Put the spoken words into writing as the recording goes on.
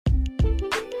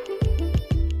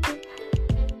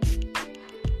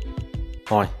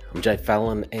Hi, I'm Jay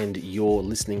Fallon, and you're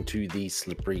listening to The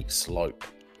Slippery Slope.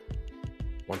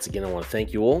 Once again, I want to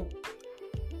thank you all.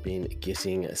 Been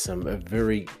getting some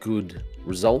very good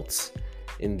results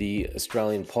in the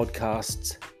Australian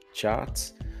podcasts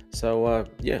charts. So,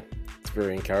 it's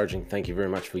very encouraging. Thank you very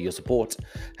much for your support.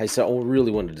 Hey, so I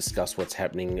really want to discuss what's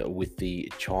happening with the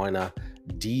China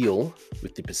deal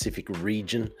with the Pacific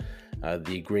region.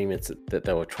 The agreements that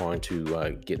they were trying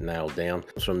to get nailed down.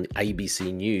 From the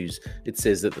ABC News, it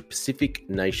says that the Pacific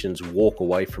nations walk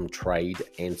away from trade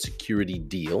and security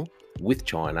deal with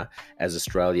China as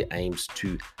Australia aims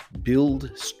to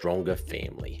build stronger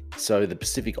family. So the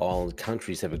Pacific Island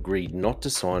countries have agreed not to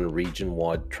sign a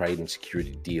region-wide trade and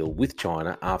security deal with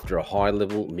China after a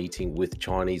high-level meeting with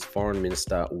Chinese Foreign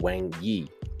Minister Wang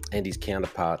Yi and his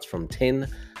counterparts from 10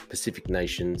 Pacific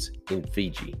nations in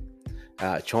Fiji.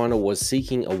 China was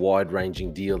seeking a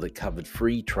wide-ranging deal that covered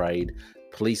free trade,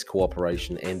 police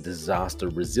cooperation, and disaster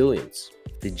resilience.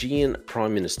 Fijian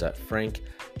Prime Minister Frank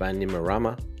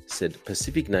Bainimarama said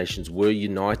Pacific nations were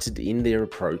united in their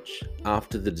approach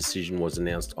after the decision was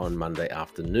announced on Monday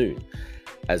afternoon.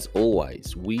 As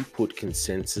always, we put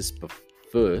consensus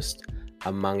first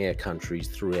among our countries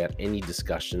throughout any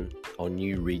discussion on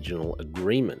new regional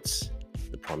agreements,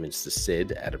 the Prime Minister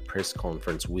said at a press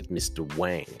conference with Mr.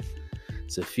 Wang.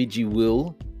 So Fiji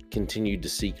will continue to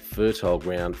seek fertile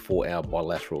ground for our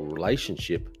bilateral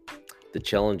relationship. The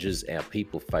challenges our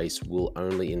people face will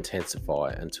only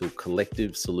intensify until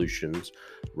collective solutions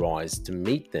rise to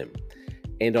meet them.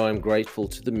 And I am grateful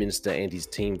to the Minister and his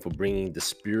team for bringing the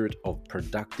spirit of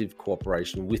productive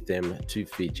cooperation with them to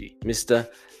Fiji. Mr.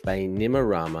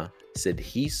 Bainimarama said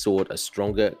he sought a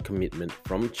stronger commitment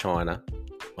from China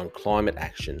on climate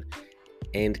action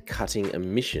and cutting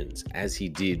emissions, as he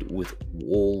did with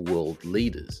all world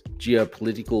leaders.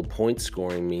 Geopolitical point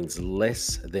scoring means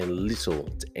less than little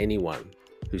to anyone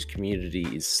whose community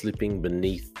is slipping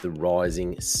beneath the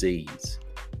rising seas.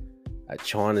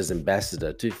 China's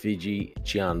ambassador to Fiji,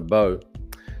 Jian Bo,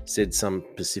 said some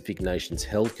Pacific nations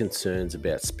held concerns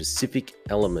about specific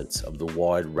elements of the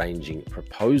wide-ranging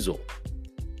proposal.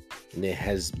 And there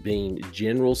has been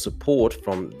general support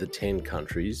from the 10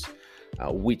 countries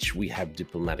which we have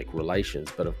diplomatic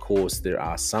relations, but of course there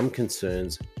are some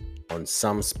concerns on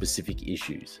some specific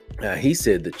issues. He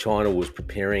said that China was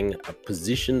preparing a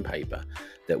position paper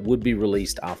that would be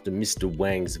released after Mr.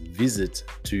 Wang's visit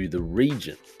to the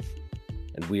region.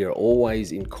 And we are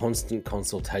always in constant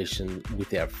consultation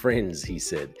with our friends, he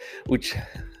said, which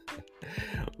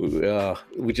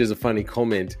is a funny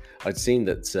comment. I'd seen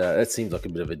that seems like a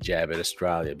bit of a jab at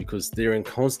Australia because they're in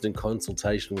constant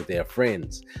consultation with our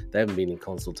friends. They haven't been in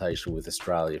consultation with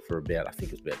Australia for about, I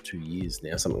think it's about 2 years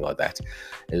now, something like that.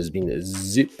 There's been a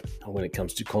zip when it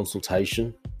comes to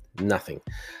consultation. Nothing.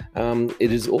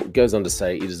 It goes on to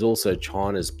say it is also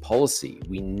China's policy.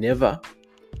 We never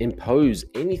impose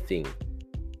anything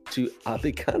to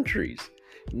other countries.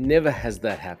 Never has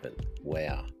that happened.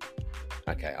 Wow.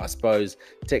 Okay, I suppose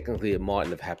technically it mightn't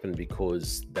have happened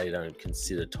because they don't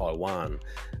consider Taiwan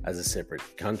as a separate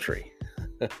country.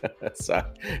 So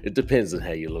it depends on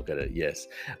how you look at it, yes.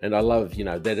 And I love,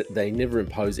 that they never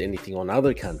impose anything on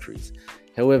other countries.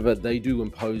 However, they do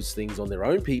impose things on their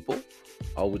own people.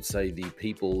 I would say the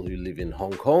people who live in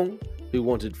Hong Kong, who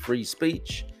wanted free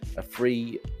speech, a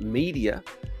free media,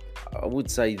 I would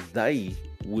say they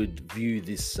would view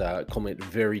this comment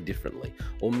very differently.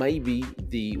 Or maybe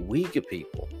the Uyghur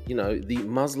people, the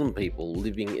Muslim people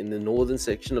living in the northern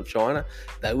section of China,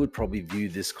 they would probably view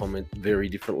this comment very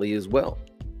differently as well,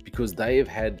 because they have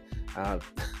had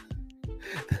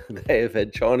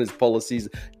China's policies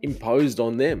imposed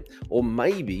on them. Or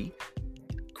maybe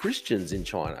Christians in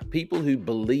China, people who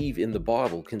believe in the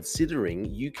Bible, considering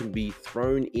you can be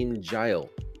thrown in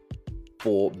jail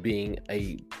for being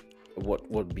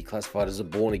what would be classified as a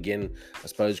born-again, I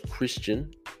suppose, Christian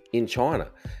in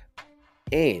China.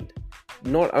 And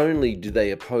not only do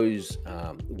they oppose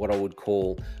what I would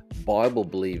call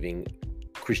Bible-believing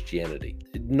Christianity,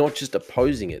 not just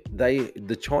opposing it,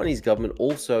 the Chinese government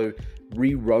also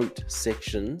rewrote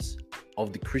sections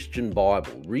of the Christian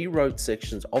Bible, rewrote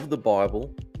sections of the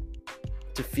Bible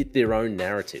to fit their own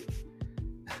narrative.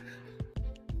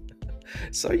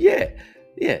 So yeah.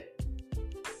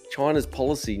 China's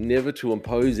policy never to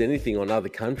impose anything on other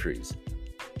countries.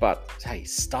 But hey,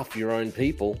 stuff your own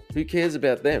people. Who cares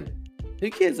about them? Who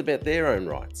cares about their own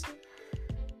rights?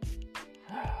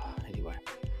 Anyway,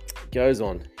 it goes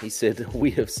on. He said,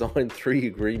 we have signed 3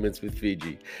 agreements with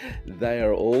Fiji. They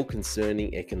are all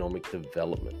concerning economic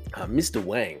development. Mr.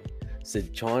 Wang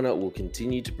said China will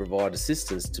continue to provide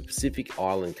assistance to Pacific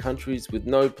Island countries with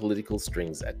no political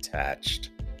strings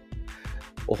attached.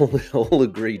 all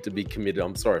agreed to be committed.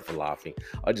 I'm sorry for laughing.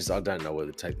 I don't know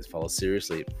whether to take this fellow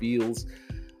seriously. It feels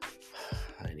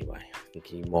anyway. I think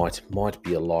he might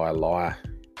be a liar,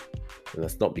 and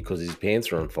that's not because his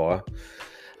pants are on fire.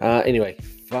 Anyway,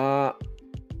 for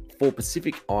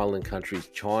Pacific Island countries,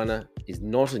 China is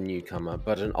not a newcomer,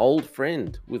 but an old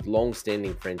friend with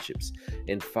long-standing friendships,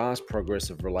 and fast progress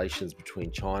of relations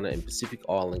between China and Pacific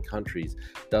Island countries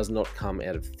does not come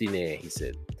out of thin air, he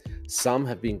said. Some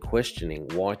have been questioning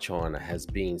why China has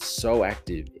been so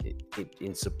active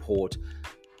in support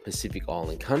Pacific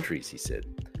Island countries, he said.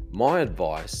 My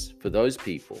advice for those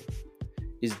people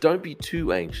is don't be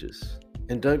too anxious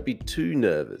and don't be too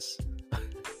nervous.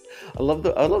 I love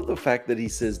the fact that he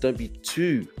says don't be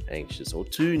too anxious or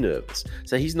too nervous.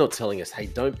 So he's not telling us, hey,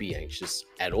 don't be anxious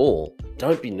at all.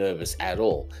 Don't be nervous at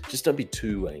all. Just don't be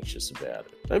too anxious about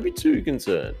it. Don't be too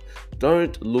concerned.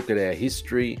 Don't look at our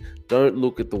history. Don't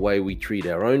look at the way we treat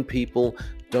our own people.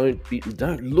 Don't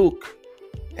look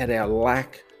at our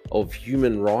lack of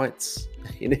human rights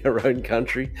in our own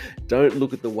country. Don't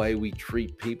look at the way we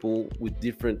treat people with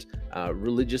different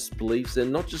religious beliefs, and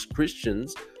not just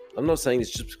Christians. I'm not saying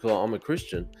this just because I'm a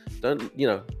Christian.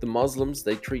 The Muslims,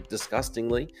 they treat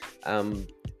disgustingly.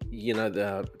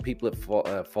 The people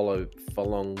that follow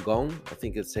Falun Gong, I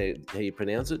think it's how you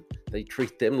pronounce it, they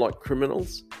treat them like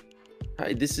criminals.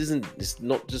 Hey, it's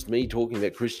not just me talking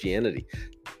about Christianity.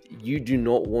 You do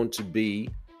not want to be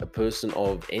a person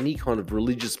of any kind of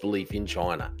religious belief in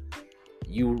China.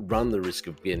 You run the risk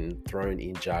of getting thrown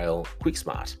in jail quick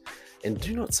smart. And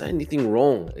do not say anything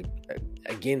wrong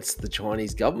against the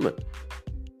Chinese government.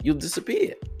 You'll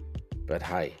disappear. But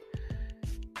hey,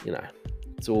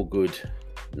 it's all good.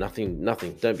 Nothing.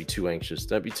 Don't be too anxious.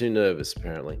 Don't be too nervous,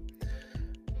 apparently.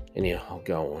 Anyhow, I'll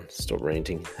go on. Stop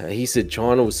ranting. He said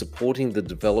China was supporting the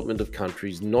development of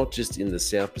countries not just in the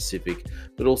South Pacific,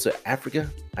 but also Africa,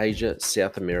 Asia,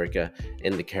 South America,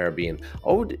 and the Caribbean.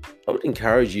 I would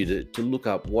encourage you to look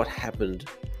up what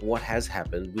has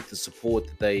happened with the support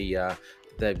that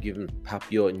they've given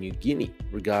Papua New Guinea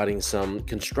regarding some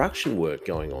construction work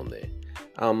going on there.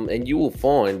 And you will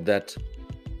find that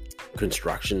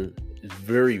construction is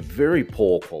very, very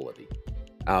poor quality.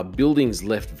 Buildings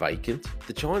left vacant.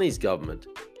 The Chinese government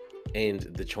and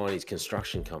the Chinese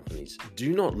construction companies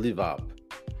do not live up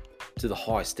to the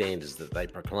high standards that they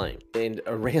proclaim. And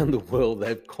around the world,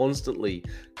 they've constantly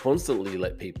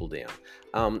let people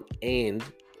down and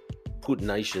put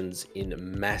nations in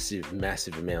massive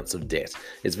amounts of debt.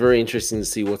 It's very interesting to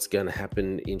see what's going to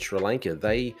happen in Sri Lanka.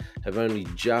 They have only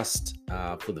just,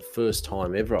 for the first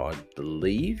time ever, I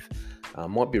believe,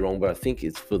 might be wrong, but I think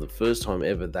it's for the first time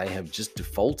ever, they have just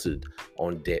defaulted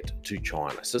on debt to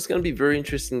China. So it's going to be very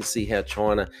interesting to see how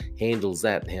China handles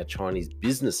that and how Chinese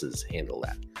businesses handle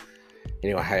that.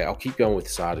 Anyway, hey, I'll keep going with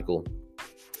this article.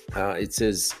 It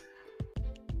says,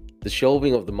 the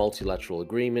shelving of the multilateral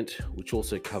agreement, which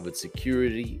also covered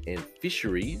security and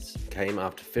fisheries, came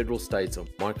after federal states of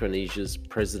Micronesia's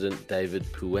President David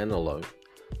Puanolo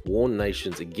warned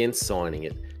nations against signing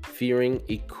it, fearing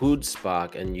it could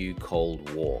spark a new Cold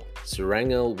War.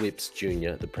 Surangel Whipps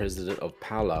Jr., the president of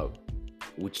Palau,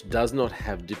 which does not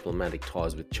have diplomatic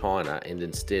ties with China and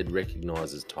instead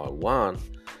recognizes Taiwan,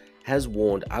 has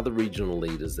warned other regional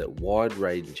leaders that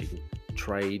wide-ranging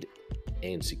trade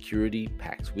and security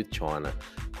pacts with China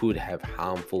could have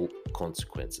harmful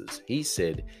consequences. He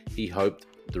said he hoped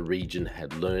the region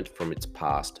had learnt from its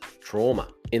past trauma.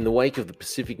 In the wake of the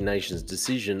Pacific nations'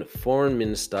 decision, Foreign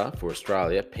Minister for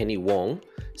Australia, Penny Wong,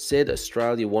 said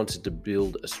Australia wanted to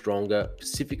build a stronger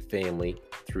Pacific family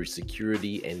through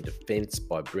security and defence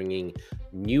by bringing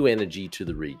new energy to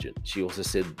the region. She also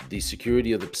said the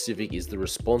security of the Pacific is the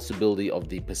responsibility of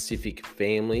the Pacific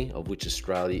family of which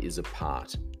Australia is a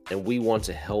part, and we want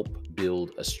to help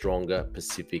build a stronger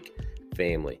Pacific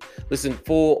family. Listen,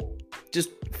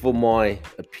 for my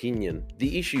opinion,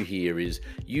 the issue here is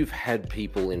you've had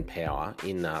people in power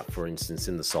for instance,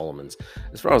 in the Solomons.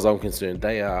 As far as I'm concerned,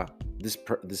 they are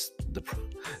the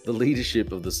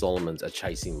leadership of the Solomons are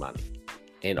chasing money,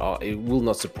 and it will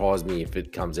not surprise me if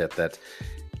it comes out that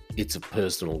it's a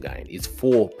personal gain. It's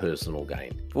for personal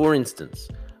gain. For instance,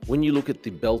 when you look at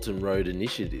the Belt and Road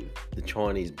Initiative, the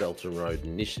Chinese Belt and Road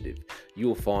Initiative,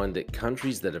 you'll find that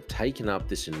countries that have taken up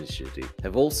this initiative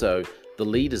the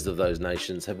leaders of those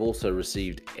nations have also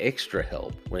received extra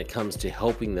help when it comes to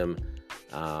helping them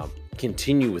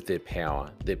continue with their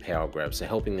power grab. So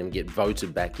helping them get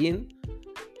voted back in,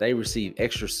 they receive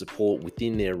extra support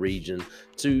within their region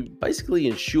to basically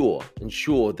ensure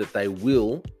that they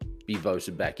will be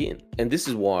voted back in. And this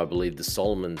is why I believe the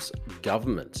Solomons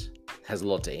government has a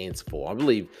lot to answer for. I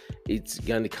believe it's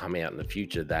going to come out in the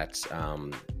future that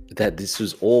that this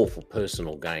was all for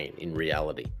personal gain in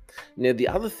reality. Now, the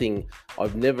other thing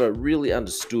I've never really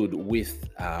understood with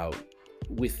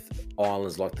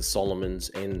islands like the Solomons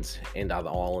and other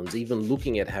islands, even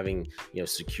looking at having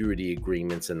security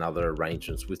agreements and other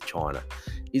arrangements with China,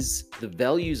 is the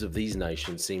values of these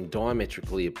nations seem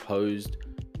diametrically opposed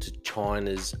to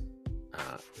China's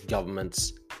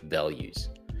government's values.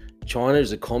 China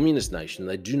is a communist nation.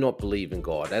 They do not believe in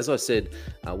God. As I said,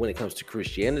 when it comes to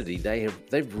Christianity,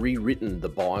 they've rewritten the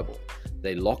Bible.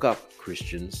 They lock up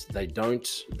Christians. They don't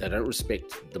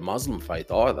respect the Muslim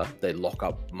faith either. They lock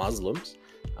up Muslims.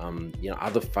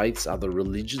 Other faiths, other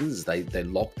religions, they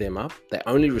lock them up. They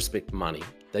only respect money.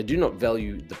 They do not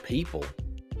value the people.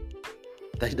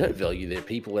 They don't value their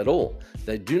people at all.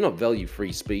 They do not value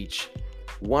free speech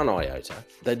one iota.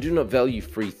 They do not value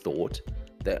free thought.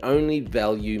 They only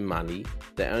value money.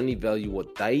 They only value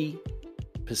what they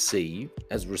perceive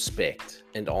as respect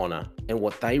and honor and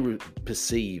what they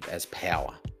perceive as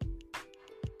power.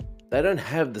 They don't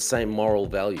have the same moral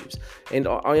values. And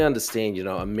I understand,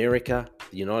 America,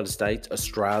 the United States,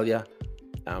 Australia,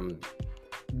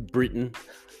 Britain,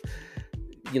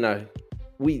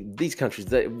 these countries,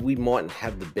 we mightn't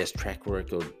have the best track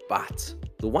record, but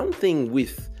the one thing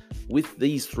with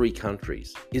these three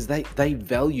countries is they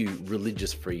value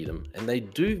religious freedom and they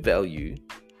do value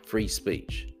free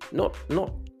speech.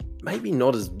 Maybe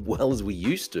not as well as we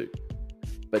used to,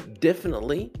 but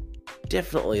definitely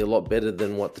a lot better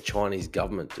than what the Chinese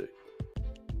government do.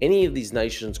 Any of these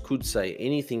nations could say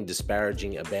anything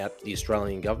disparaging about the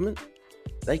Australian government.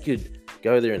 They could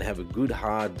go there and have a good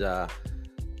hard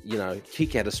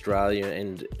kick at Australia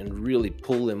and really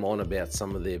pull them on about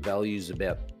some of their values,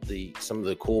 about some of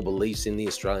the core beliefs in the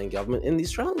Australian government, and the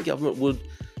Australian government would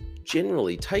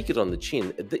generally take it on the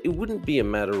chin. It wouldn't be a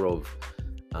matter of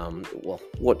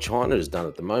what China has done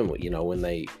at the moment, when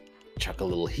they chuck a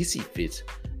little hissy fit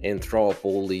and throw up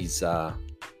all these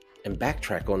and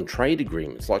backtrack on trade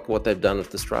agreements like what they've done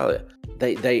with Australia.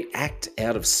 They act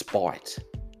out of spite.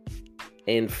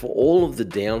 And for all of the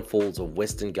downfalls of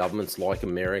Western governments like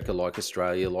America, like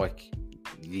Australia, like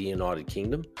the United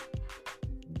Kingdom,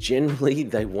 generally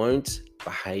they won't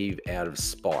behave out of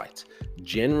spite.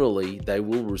 Generally, they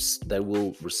will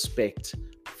respect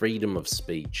freedom of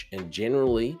speech, and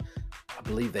generally, I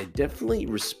believe they definitely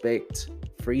respect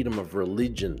freedom of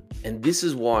religion. And this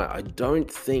is why I do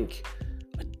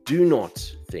not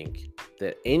think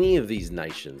that any of these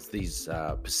nations, these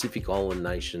Pacific Island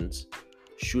nations,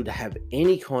 should have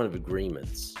any kind of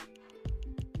agreements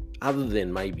other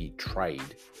than maybe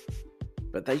trade.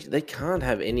 But they can't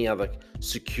have any other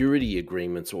security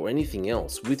agreements or anything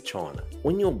else with China.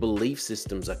 When your belief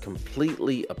systems are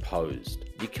completely opposed,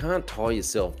 you can't tie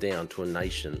yourself down to a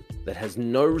nation that has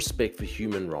no respect for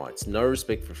human rights, no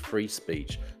respect for free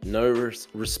speech, no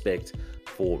respect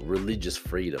for religious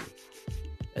freedom,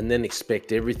 and then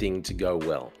expect everything to go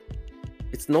well.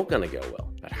 It's not going to go well.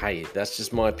 But hey, that's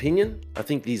just my opinion. I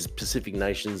think these Pacific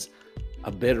nations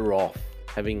are better off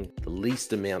having the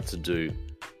least amount to do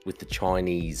with the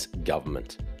Chinese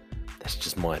government. That's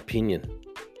just my opinion.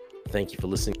 Thank you for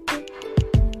listening.